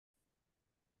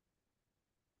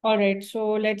All right,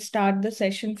 so let's start the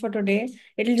session for today.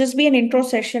 It'll just be an intro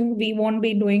session. We won't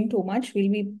be doing too much.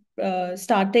 We'll be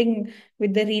starting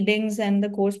with the readings and the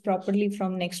course properly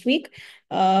from next week.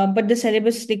 But the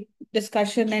syllabus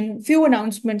discussion and few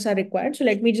announcements are required. So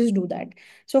let me just do that.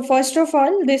 So first of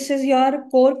all, this is your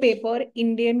core paper,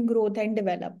 Indian Growth and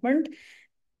Development.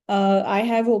 I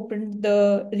have opened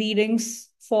the readings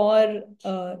for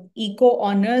eco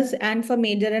honors and for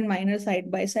major and minor side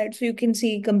by side, so you can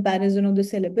see comparison of the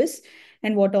syllabus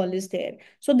and what all is there.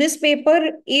 So this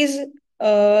paper is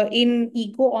in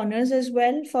eco honors as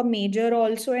well, for major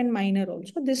also and minor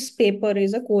also. This paper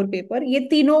is a core paper. ये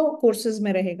तीनों courses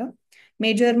में रहेगा,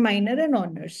 major, minor and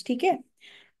honors. ठीक है?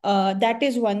 That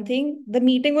is one thing. The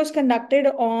meeting was conducted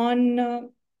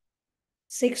on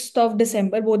 6th of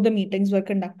December. Both the meetings were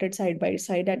conducted side by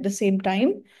side at the same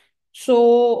time.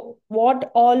 So,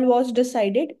 what all was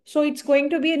decided? So, it's going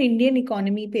to be an Indian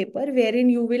economy paper wherein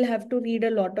you will have to read a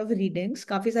lot of readings.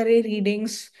 काफी सारे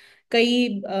readings,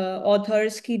 कई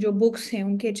authors की जो books हैं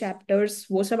उनके chapters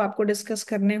वो सब आपको discuss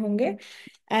करने होंगे.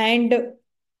 And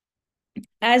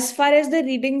as far as the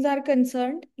readings are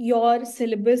concerned, your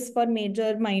syllabus for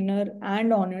major, minor,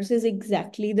 and honors is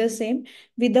exactly the same,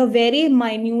 with a very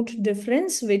minute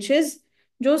difference, which is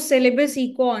जो syllabus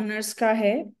eco honors का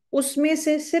है उसमें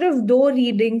से सिर्फ दो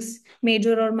readings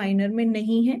major और minor में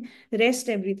नहीं है. Rest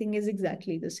everything is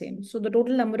exactly the same. So the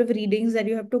total number of readings that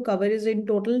you have to cover is in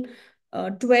total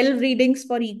 12 readings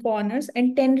for eco honors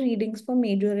and 10 readings for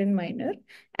major and minor,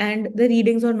 and the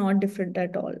readings are not different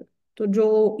at all. तो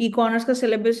जो इकॉनर्स का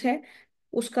syllabus है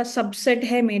उसका subset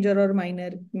है major और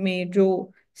minor में जो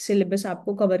syllabus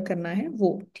आपको कवर करना है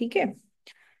वो. ठीक है?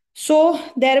 So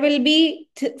there will be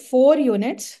four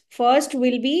units. First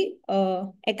will be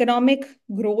economic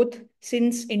growth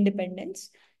since independence.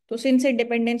 So since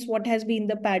independence, what has been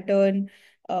the pattern?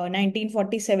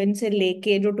 1947 से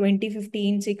लेके जो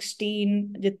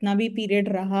 2015-16 जितना भी पीरियड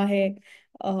रहा है,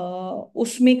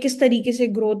 उसमें किस तरीके से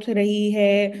ग्रोथ रही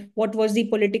है. What was the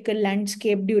political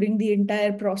landscape during the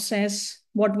entire process.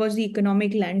 What was the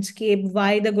economic landscape?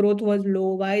 Why the growth was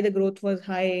low? Why the growth was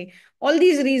high? All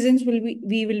these reasons will be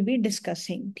we will be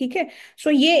discussing. ठीक है? सो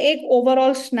ये एक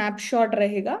overall snapshot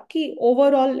रहेगा कि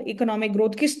overall economic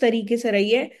growth किस तरीके से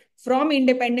रही है फ्रॉम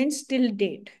इंडिपेंडेंस टिल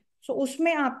डेट. सो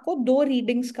उसमें आपको दो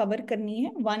रीडिंग्स कवर करनी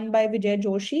है, one by Vijay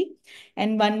Joshi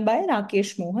and one by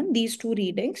Rakesh Mohan. These two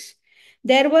readings.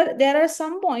 There are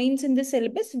some points in the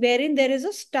syllabus wherein there is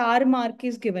a star mark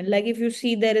is given. Like if you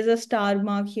see there is a star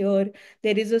mark here,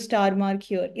 there is a star mark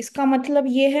here. इसका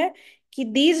मतलब ये है कि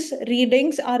these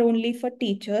readings are only for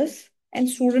teachers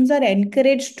and students are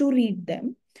encouraged to read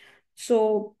them.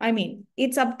 So, I mean,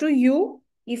 it's up to you.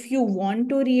 If you want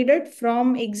to read it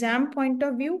from exam point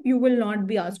of view, you will not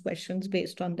be asked questions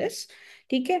based on this.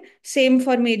 ठीक है? Same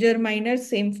for major, minor,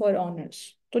 same for honors.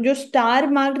 तो जो star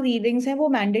mark readings हैं वो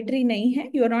mandatory नहीं है.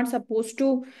 You are not suppose to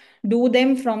do them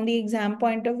from the exam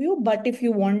point of view, but if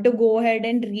you want to go ahead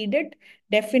and read it,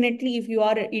 definitely if you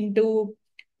are into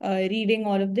reading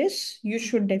all of this, you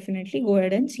should definitely go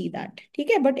ahead and see that.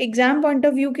 ठीक है? But exam point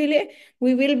of view के लिए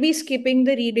we will be skipping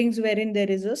the readings wherein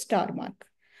there is a star mark.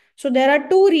 So there are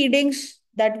two readings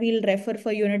that we'll refer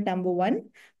for unit number one,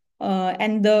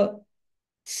 and the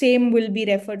same will be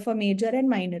referred for major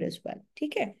and minor as well.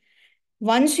 ठीक है?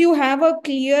 Once you have a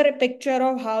clear picture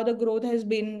of how the growth has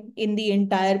been in the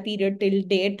entire period till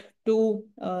date to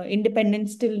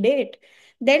independence till date,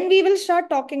 then we will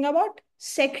start talking about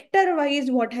sector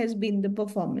wise what has been the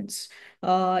performance.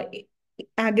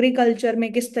 Agriculture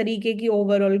में किस तरीके की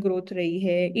overall growth रही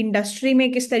है, industry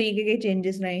में किस तरीके के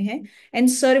चेंजेस रहे हैं, एंड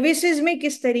सर्विसेज में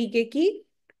किस तरीके की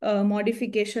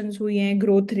मॉडिफिकेशंस हुई हैं,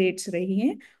 ग्रोथ रेट्स रही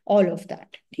हैं, ऑल ऑफ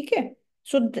दैट. ठीक है?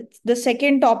 So the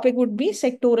second topic would be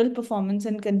sectoral performance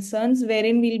and concerns,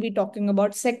 wherein we'll be talking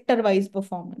about sector-wise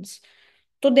performance.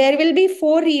 So there will be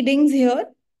four readings here,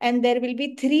 and there will be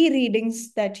three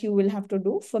readings that you will have to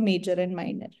do for major and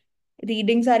minor.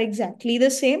 Readings are exactly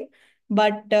the same,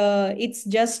 but it's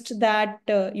just that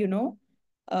uh,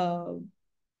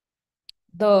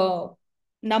 the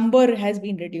number has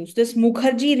been reduced. This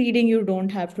Mukherjee reading you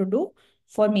don't have to do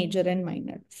for major and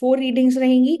minor. Four readings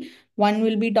rahengi. One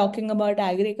will be talking about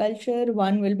agriculture,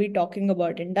 one will be talking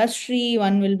about industry,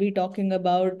 one will be talking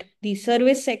about the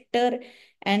service sector,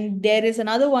 and there is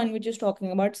another one which is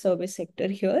talking about service sector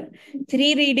here.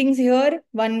 Three readings here.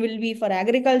 One will be for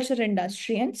agriculture,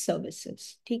 industry, and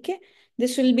services. Okay?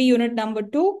 This will be unit number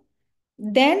 2.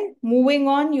 Then moving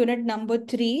on, unit number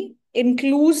 3,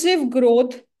 inclusive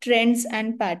growth trends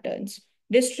and patterns,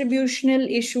 distributional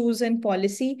issues and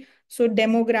policy. So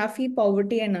demography,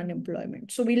 poverty, and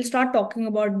unemployment. So we'll start talking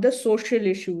about the social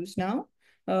issues now.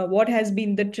 what has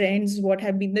been the trends, what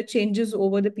have been the changes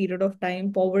over the period of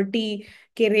time, poverty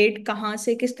के rate कहाँ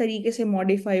से किस तरीके से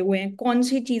modify हुए हैं, कौन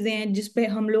सी चीजें हैं जिस पे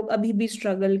हम लोग अभी भी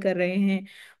स्ट्रगल कर रहे हैं,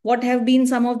 what have been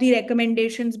some of the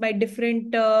recommendations by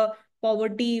different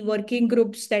poverty working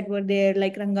groups that were there,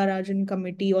 like Rangarajan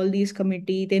committee, all these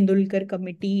committee, Tendulkar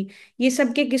committee, ये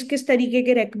सब के किस किस तरीके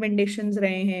के recommendations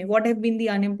रहे हैं, what have been the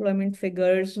unemployment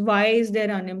figures, why is there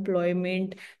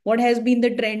unemployment, what has been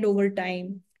the trend over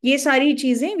time, ये सारी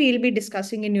चीजें we will be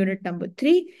discussing in unit number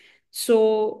 3.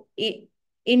 So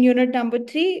in unit number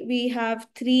 3 we have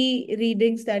 3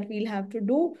 readings that we'll have to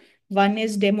do. One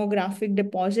is demographic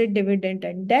deposit, dividend,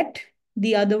 and debt.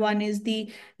 The other one is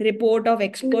the report of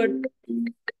expert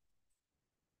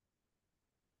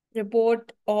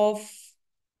report of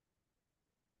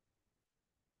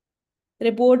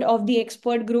report of the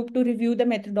expert group to review the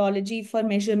methodology for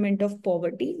measurement of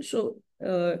poverty. So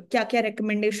क्या क्या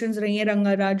recommendations रही हैं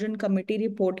Rangarajan committee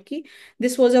report की.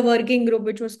 This was a working group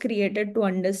which was created to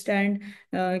understand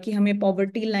कि हमें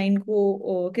poverty line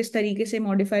को किस तरीके से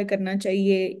मॉडिफाई करना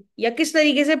चाहिए या किस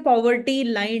तरीके से पॉवर्टी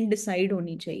लाइन डिसाइड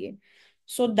होनी चाहिए.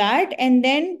 So that, and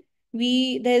then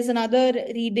there's another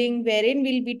reading wherein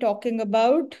we'll be talking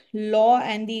about law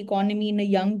and the economy in a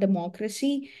young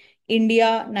democracy,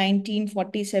 India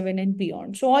 1947 and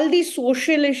beyond. So all these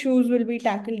social issues will be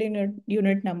tackled in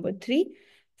unit number 3.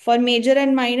 For major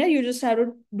and minor, you just have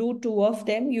to do 2 of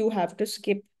them. You have to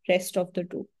skip rest of the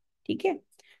 2. Okay.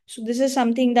 So this is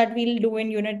something that we'll do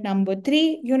in unit number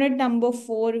 3. Unit number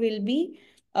 4 will be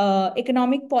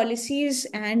economic policies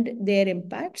and their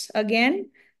impacts.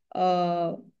 Again,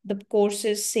 the course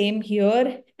is same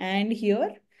here and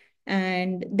here.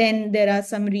 And then there are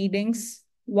some readings.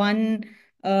 One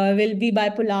will be by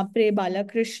Pulapre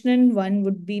Balakrishnan. One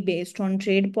would be based on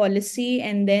trade policy.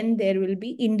 And then there will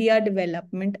be India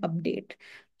Development Update.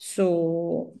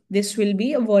 So this will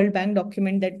be a World Bank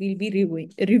document that we'll be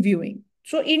reviewing.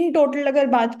 So in total, अगर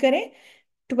बात करें,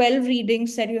 12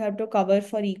 readings that you have to cover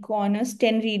for eco honors,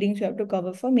 10 readings you have to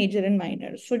cover for major and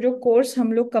minor. So जो course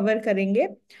हम लोग cover करेंगे,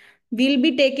 we'll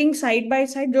be taking side by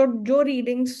side जो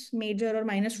readings major और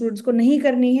minor students को नहीं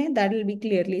करनी है, that will be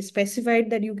clearly specified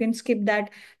that you can skip that,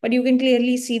 but you can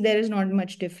clearly see there is not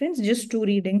much difference, just 2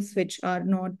 readings which are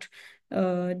not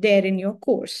there in your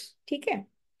course. ठीक है.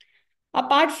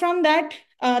 Apart from that,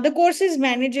 the course is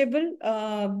manageable.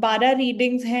 12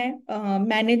 readings हैं,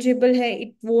 manageable है.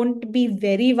 It won't be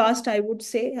very vast, I would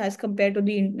say, as compared to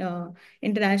the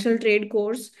international trade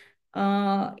course.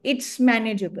 It's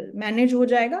manageable. Manage हो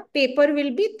जाएगा. Paper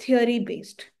will be theory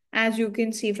based, as you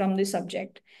can see from the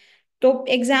subject. तो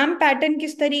exam pattern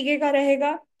किस तरीके का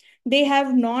रहेगा. They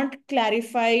have not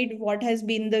clarified what has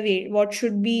been the weight, what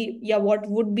should be या what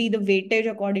would be the weightage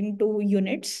according to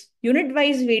units. Unit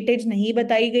wise weightage नहीं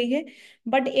बताई गई है,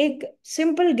 but एक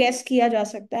simple guess किया जा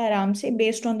सकता है आराम से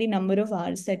based on the number of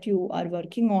hours that you are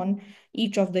working on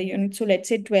each of the units. So let's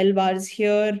say 12 hours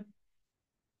here,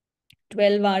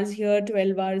 12 hours here,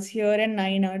 12 hours here, and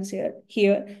 9 hours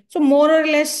here. So more or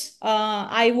less,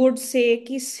 I would say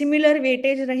कि similar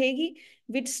weightage रहेगी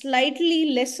with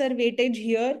slightly lesser weightage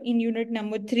here in unit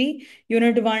number 3.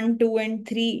 Unit 1, 2, and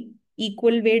 3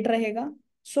 equal weight रहेगा.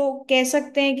 So कह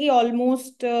सकते हैं कि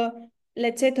almost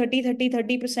let's say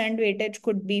 30% weightage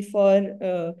could be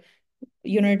for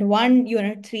unit 1,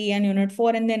 unit 3, and unit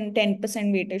 4, and then 10%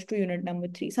 weightage to unit number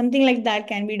 3. Something like that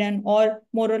can be done, or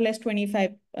more or less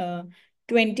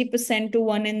 20% to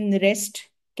one, and the rest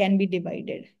can be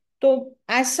divided. So,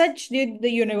 as such, the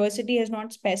university has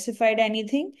not specified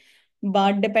anything,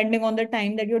 but depending on the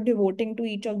time that you're devoting to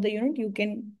each of the unit, you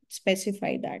can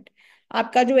specify that.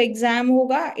 आपका जो exam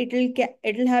होगा,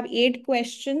 it'll have 8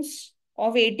 questions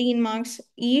of 18 marks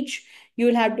each. You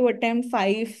will have to attempt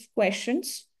 5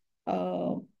 questions.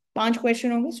 5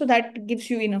 question होंगे, so that gives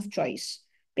you enough choice.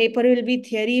 Paper will be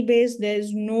theory based. There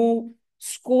is no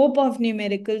scope of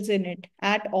numericals in it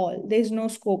at all. There is no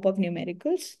scope of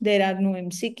numericals. There are no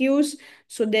MCQs.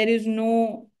 So there is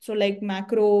no, so like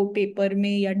macro paper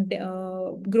में या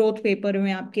growth paper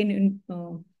में आपके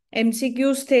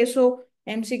MCQs थे. So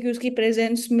MCQs की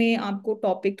presence में आपको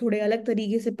topic थोड़े अलग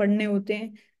तरीके से पढ़ने होते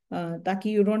हैं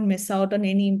ताकि you don't miss out on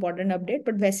any important update.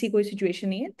 But वैसी कोई सिचुएशन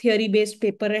नहीं है. थियोरी बेस्ड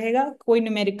पेपर रहेगा, कोई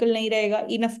न्यूमेरिकल नहीं रहेगा.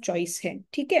 इनफ चॉइस है.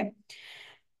 ठीक है.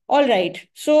 All right.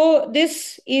 So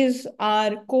this is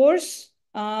our course.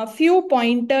 Few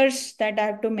pointers that I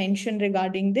have to mention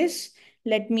regarding this.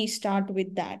 Let me start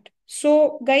with that.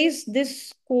 So, guys,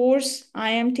 this course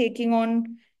I am taking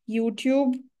on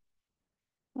YouTube.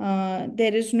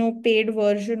 There is no paid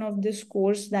version of this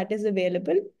course that is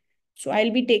available. So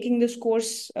I'll be taking this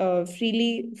course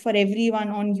freely for everyone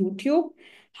on YouTube.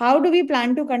 How do we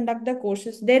plan to conduct the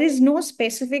courses? There is no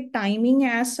specific timing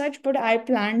as such, but I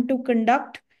plan to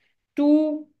conduct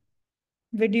two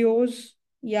videos,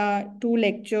 yeah, two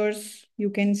lectures, you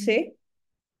can say,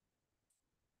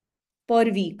 per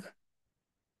week.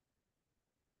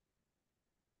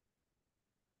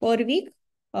 Per week,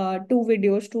 two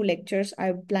videos, two lectures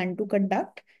I plan to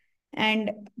conduct.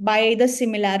 And by the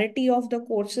similarity of the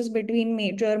courses between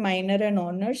major, minor, and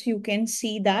honors, you can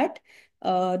see that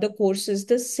the course is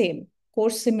the same.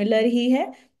 Course similar ही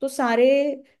है, तो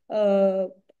सारे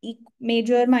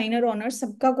major minor honours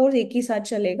सबका course एक ही साथ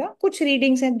चलेगा. कुछ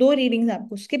readings हैं, दो रीडिंग्स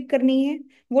आपको स्किप करनी है,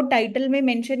 वो टाइटल में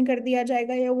मेंशन कर दिया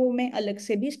जाएगा या वो मैं अलग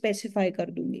से भी स्पेसिफाई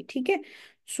कर दूंगी. ठीक है.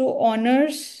 सो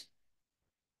honours,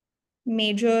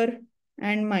 major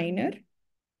and minor,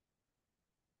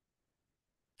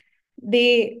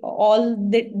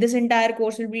 this entire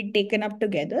course will be taken up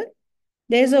together.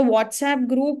 There's a WhatsApp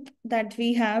group that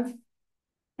we have,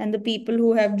 and the people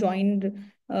who have joined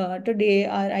today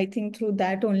are, I think, through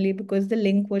that only, because the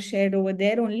link was shared over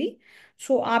there only.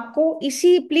 So आपको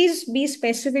इसी, please be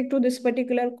specific to this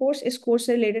particular course. इस course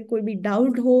से related कोई भी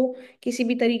doubt हो, किसी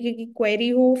भी तरीके की क्वेरी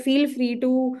हो, feel free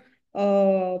to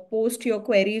post your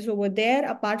queries over there.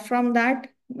 Apart from that,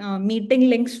 meeting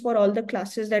links for all the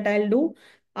classes that I'll do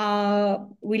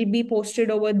will be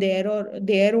posted over there or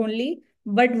there only.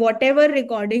 But whatever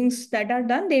recordings that are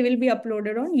done, they will be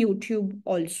uploaded on YouTube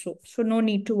also. So no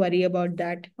need to worry about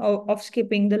that, of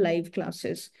skipping the live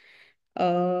classes.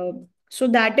 Uh, so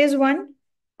that is one.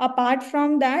 Apart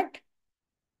from that,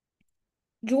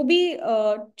 जो भी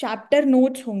chapter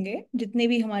notes होंगे, जितने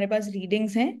भी हमारे पास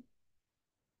readings हैं,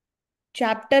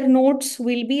 chapter notes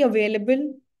will be available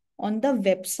on the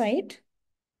website.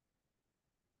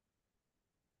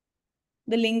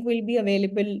 The link will be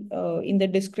available in the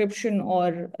description,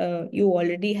 or you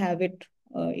already have it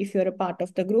if you're a part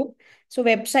of the group. So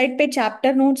website पे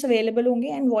chapter notes available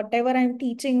होंगे, and whatever I'm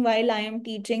teaching while I am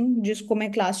teaching, जिसको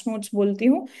मैं class notes बोलती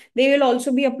हूँ, they will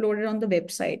also be uploaded on the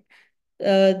website.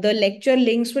 The lecture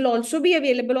links will also be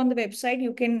available on the website.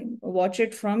 You can watch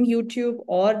it from YouTube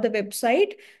or the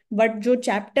website. But जो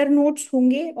chapter notes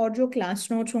होंगे और जो class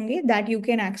notes होंगे, that you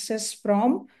can access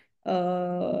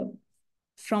uh,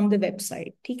 from the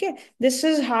website. ठीक है. This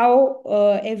is how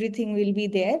everything will be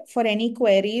there. For any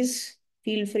queries,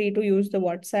 feel free to use the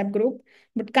WhatsApp group.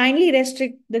 But kindly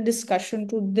restrict the discussion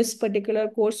to this particular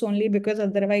course only, because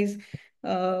otherwise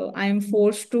I am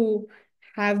forced to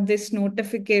have this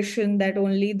notification that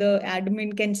only the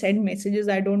admin can send messages.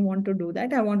 I don't want to do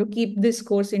that. I want to keep this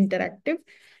course interactive.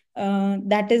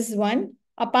 That is one.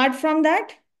 Apart from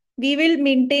that, we will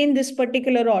maintain this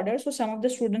particular order. So some of the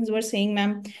students were saying,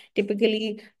 ma'am,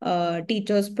 typically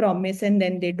teachers promise and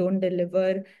then they don't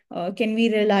deliver. Can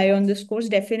we rely on this course?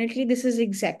 Definitely, this is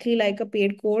exactly like a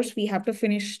paid course. We have to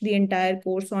finish the entire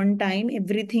course on time.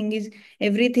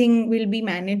 Everything will be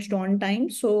managed on time.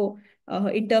 So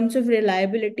in terms of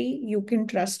reliability, you can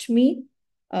trust me.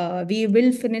 We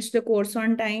will finish the course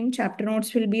on time. Chapter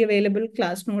notes will be available.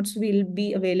 Class notes will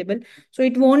be available. So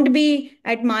it won't be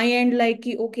at my end like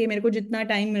कि okay मेरे को जितना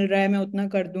time मिल रहा है मैं उतना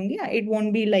कर दूंगी. It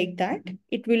won't be like that.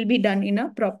 It will be done in a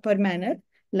proper manner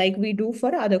like we do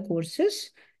for other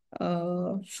courses.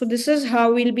 So this is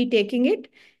how we'll be taking it.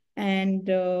 And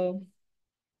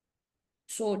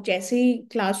सो जैसे ही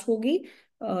क्लास होगी,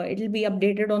 it will be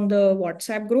updated on the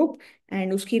WhatsApp group,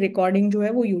 and उसकी recording जो है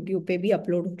वो YouTube पे भी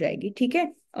upload हो जाएगी. ठीक है.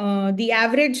 The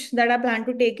average that I plan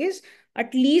to take is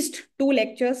at least to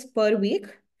lectures पर week.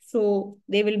 So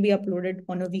they will be uploaded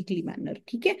on a weekly manner.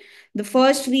 Okay. The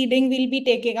first reading will be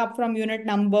taking up from unit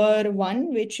number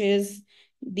 1, which is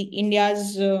the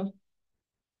India's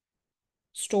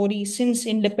story since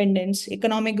independence,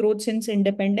 economic growth since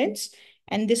independence.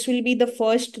 And this will be the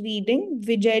first reading,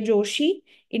 Vijay Joshi,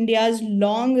 India's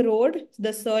Long Road,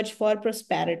 The Search for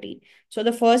Prosperity. So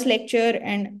the first lecture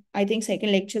and I think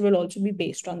second lecture will also be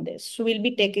based on this. So we'll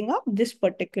be taking up this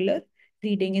particular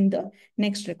reading in the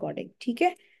next recording.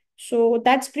 Okay. So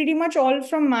that's pretty much all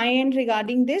from my end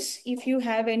regarding this. If you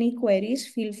have any queries,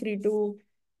 feel free to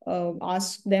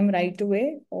ask them right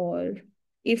away, or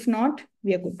if not,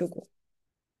 we are good to go.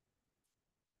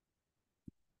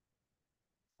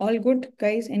 All good,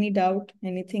 guys? Any doubt?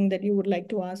 Anything that you would like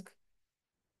to ask?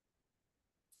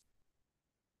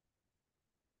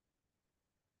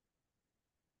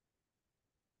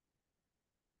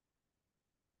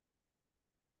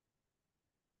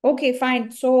 Okay,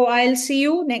 fine. So I'll see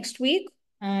you next week,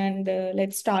 and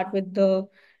let's start with the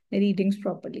readings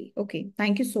properly. Okay,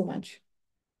 thank you so much.